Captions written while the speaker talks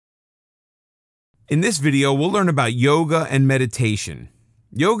In this video, we'll learn about yoga and meditation.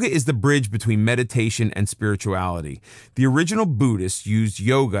 Yoga is the bridge between meditation and spirituality. The original Buddhists used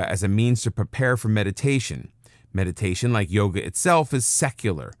yoga as a means to prepare for meditation. Meditation, like yoga itself, is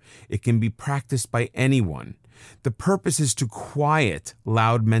secular. It can be practiced by anyone. The purpose is to quiet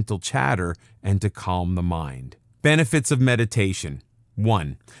loud mental chatter and to calm the mind. Benefits of meditation.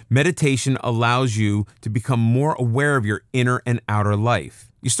 1. Meditation allows you to become more aware of your inner and outer life.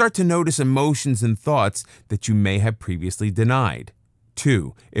 You start to notice emotions and thoughts that you may have previously denied.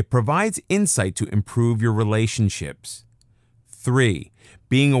 2. It provides insight to improve your relationships. 3.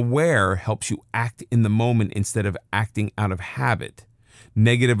 Being aware helps you act in the moment instead of acting out of habit.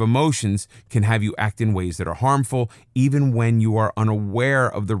 Negative emotions can have you act in ways that are harmful, even when you are unaware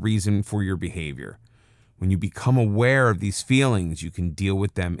of the reason for your behavior. When you become aware of these feelings, you can deal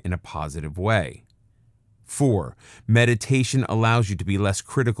with them in a positive way. 4. Meditation allows you to be less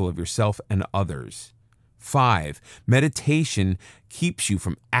critical of yourself and others. 5. Meditation keeps you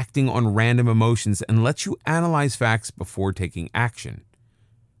from acting on random emotions and lets you analyze facts before taking action.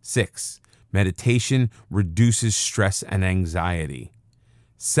 6. Meditation reduces stress and anxiety.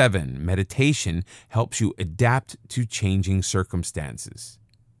 7. Meditation helps you adapt to changing circumstances.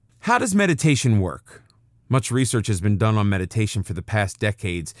 How does meditation work? Much research has been done on meditation for the past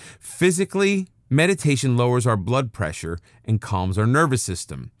decades. Physically, meditation lowers our blood pressure and calms our nervous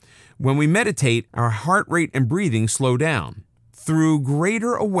system. When we meditate, our heart rate and breathing slow down. Through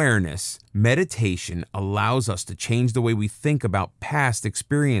greater awareness, meditation allows us to change the way we think about past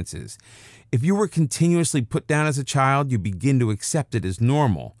experiences. If you were continuously put down as a child, you begin to accept it as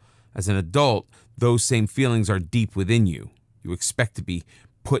normal. As an adult, those same feelings are deep within you. You expect to be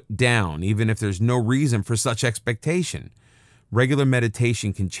put down, even if there's no reason for such expectation. Regular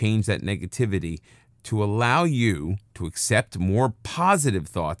meditation can change that negativity to allow you to accept more positive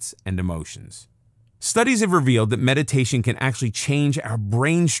thoughts and emotions. Studies have revealed that meditation can actually change our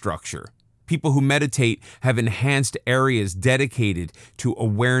brain structure. People who meditate have enhanced areas dedicated to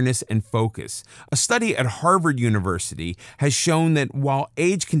awareness and focus. A study at Harvard University has shown that while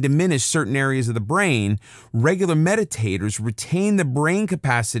age can diminish certain areas of the brain, regular meditators retain the brain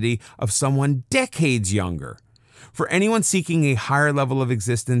capacity of someone decades younger. For anyone seeking a higher level of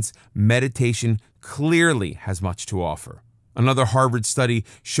existence, meditation clearly has much to offer. Another Harvard study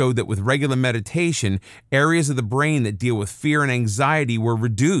showed that with regular meditation, areas of the brain that deal with fear and anxiety were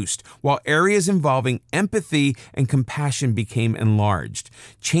reduced, while areas involving empathy and compassion became enlarged.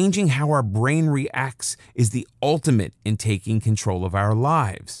 Changing how our brain reacts is the ultimate in taking control of our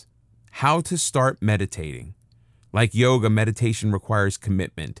lives. How to start meditating. Like yoga, meditation requires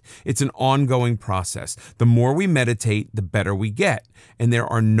commitment. It's an ongoing process. The more we meditate, the better we get, and there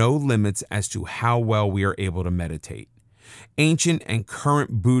are no limits as to how well we are able to meditate. Ancient and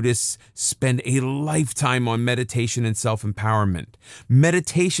current Buddhists spend a lifetime on meditation and self-empowerment.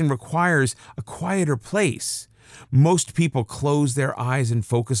 Meditation requires a quieter place. Most people close their eyes and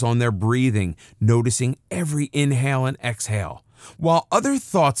focus on their breathing, noticing every inhale and exhale. While other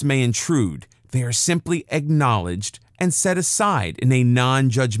thoughts may intrude, they are simply acknowledged and set aside in a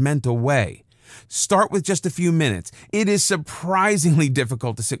non-judgmental way. Start with just a few minutes. It is surprisingly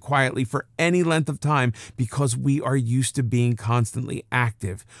difficult to sit quietly for any length of time because we are used to being constantly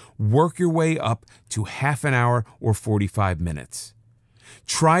active. Work your way up to half an hour or 45 minutes.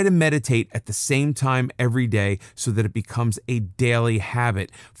 Try to meditate at the same time every day so that it becomes a daily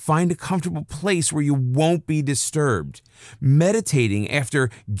habit. Find a comfortable place where you won't be disturbed. Meditating after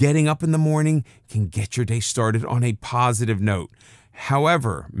getting up in the morning can get your day started on a positive note.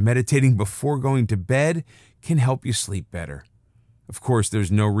 However, meditating before going to bed can help you sleep better. Of course,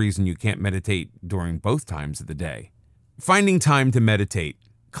 there's no reason you can't meditate during both times of the day. Finding time to meditate.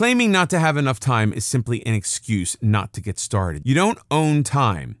 Claiming not to have enough time is simply an excuse not to get started. You don't own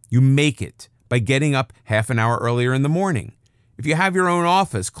time. You make it by getting up half an hour earlier in the morning. If you have your own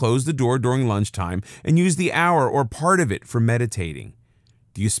office, close the door during lunchtime and use the hour or part of it for meditating.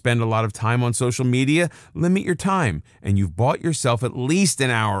 Do you spend a lot of time on social media? Limit your time, and you've bought yourself at least an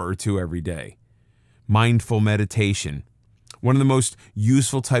hour or two every day. Mindful meditation. One of the most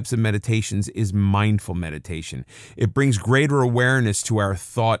useful types of meditations is mindful meditation. It brings greater awareness to our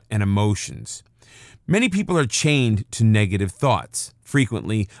thought and emotions. Many people are chained to negative thoughts,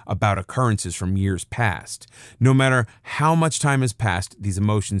 frequently about occurrences from years past. No matter how much time has passed, these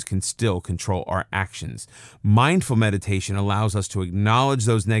emotions can still control our actions. Mindful meditation allows us to acknowledge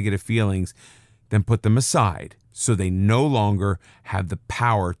those negative feelings, then put them aside so they no longer have the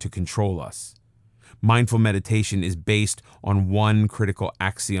power to control us. Mindful meditation is based on one critical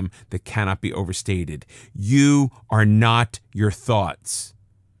axiom that cannot be overstated. You are not your thoughts.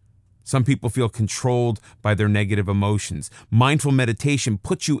 Some people feel controlled by their negative emotions. Mindful meditation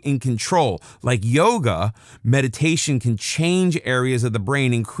puts you in control. Like yoga, meditation can change areas of the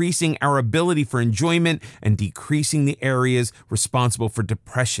brain, increasing our ability for enjoyment and decreasing the areas responsible for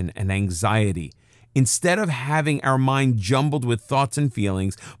depression and anxiety. Instead of having our mind jumbled with thoughts and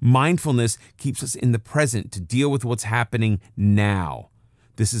feelings, mindfulness keeps us in the present to deal with what's happening now.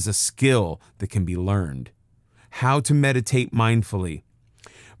 This is a skill that can be learned. How to meditate mindfully.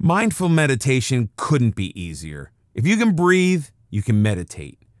 Mindful meditation couldn't be easier. If you can breathe, you can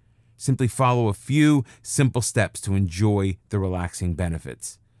meditate. Simply follow a few simple steps to enjoy the relaxing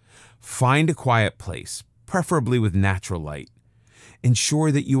benefits. Find a quiet place, preferably with natural light.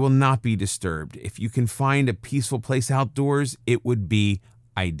 Ensure that you will not be disturbed. If you can find a peaceful place outdoors, it would be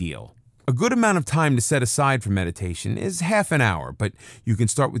ideal. A good amount of time to set aside for meditation is half an hour, but you can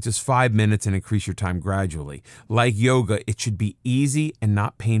start with just 5 minutes and increase your time gradually. Like yoga, it should be easy and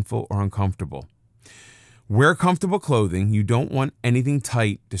not painful or uncomfortable. Wear comfortable clothing. You don't want anything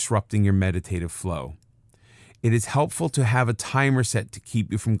tight disrupting your meditative flow. It is helpful to have a timer set to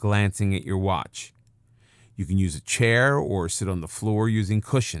keep you from glancing at your watch. You can use a chair or sit on the floor using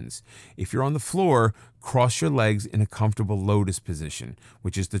cushions. If you're on the floor, cross your legs in a comfortable lotus position,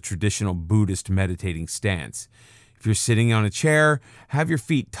 which is the traditional Buddhist meditating stance. If you're sitting on a chair, have your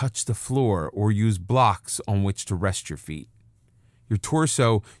feet touch the floor or use blocks on which to rest your feet. Your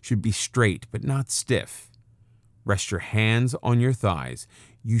torso should be straight but not stiff. Rest your hands on your thighs.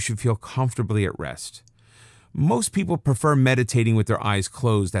 You should feel comfortably at rest. Most people prefer meditating with their eyes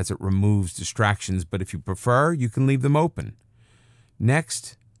closed as it removes distractions, but if you prefer, you can leave them open.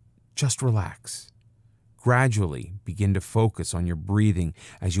 Next, just relax. Gradually begin to focus on your breathing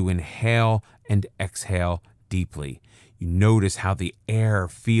as you inhale and exhale deeply. You notice how the air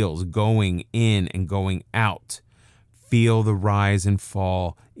feels going in and going out. Feel the rise and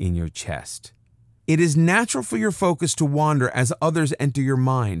fall in your chest. It is natural for your focus to wander as others enter your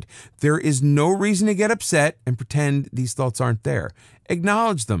mind. There is no reason to get upset and pretend these thoughts aren't there.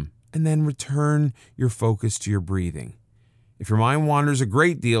 Acknowledge them and then return your focus to your breathing. If your mind wanders a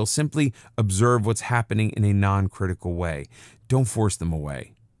great deal, simply observe what's happening in a non-critical way. Don't force them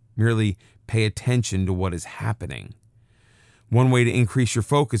away. Merely pay attention to what is happening. One way to increase your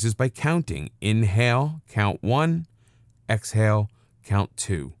focus is by counting. Inhale, count 1. Exhale, count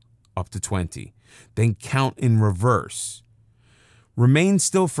 2, up to 20. Then count in reverse. Remain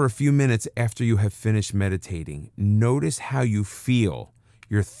still for a few minutes after you have finished meditating. Notice how you feel,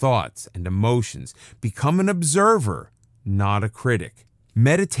 your thoughts and emotions. Become an observer, not a critic.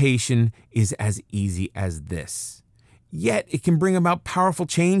 Meditation is as easy as this. Yet it can bring about powerful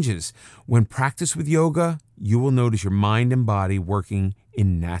changes. When practiced with yoga, you will notice your mind and body working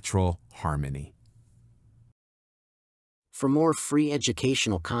in natural harmony. For more free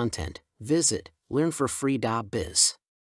educational content, visit learnforfree.biz.